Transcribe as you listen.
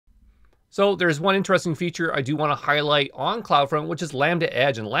So there's one interesting feature I do want to highlight on CloudFront, which is Lambda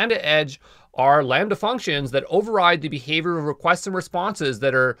Edge. And Lambda Edge are Lambda functions that override the behavior of requests and responses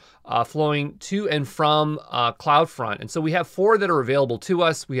that are flowing to and from CloudFront. And so we have 4 that are available to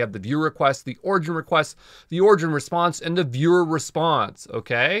us. We have the viewer request, the origin response, and the viewer response.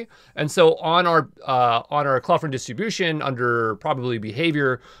 Okay, and so on our CloudFront distribution under probability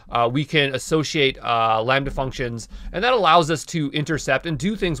behavior, we can associate Lambda functions, and that allows us to intercept and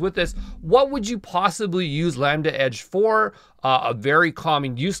do things with this. What would you possibly use Lambda Edge for? A very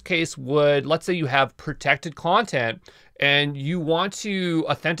common use case would, let's say you have protected content and you want to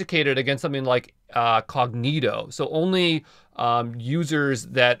authenticate it against something like Cognito. So only users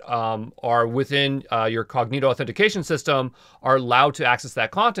that are within your Cognito authentication system are allowed to access that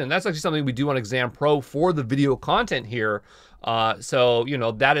content. That's actually something we do on Exam Pro for the video content here. So, you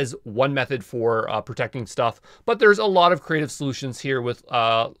know, that is one method for protecting stuff, but there's a lot of creative solutions here with,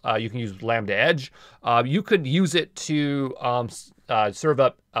 you can use Lambda Edge. You could use it to serve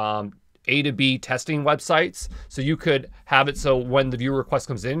up A to B testing websites. So you could have it so when the viewer request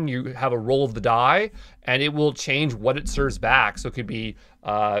comes in, you have a roll of the die and it will change what it serves back. So it could be,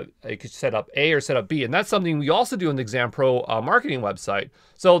 it could set up A or set up B. And that's something we also do on the Exam Pro marketing website.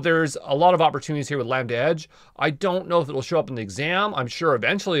 So there's a lot of opportunities here with Lambda Edge. I don't know if it'll show up in the exam. I'm sure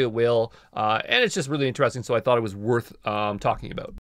eventually it will. And it's just really interesting. So I thought it was worth talking about.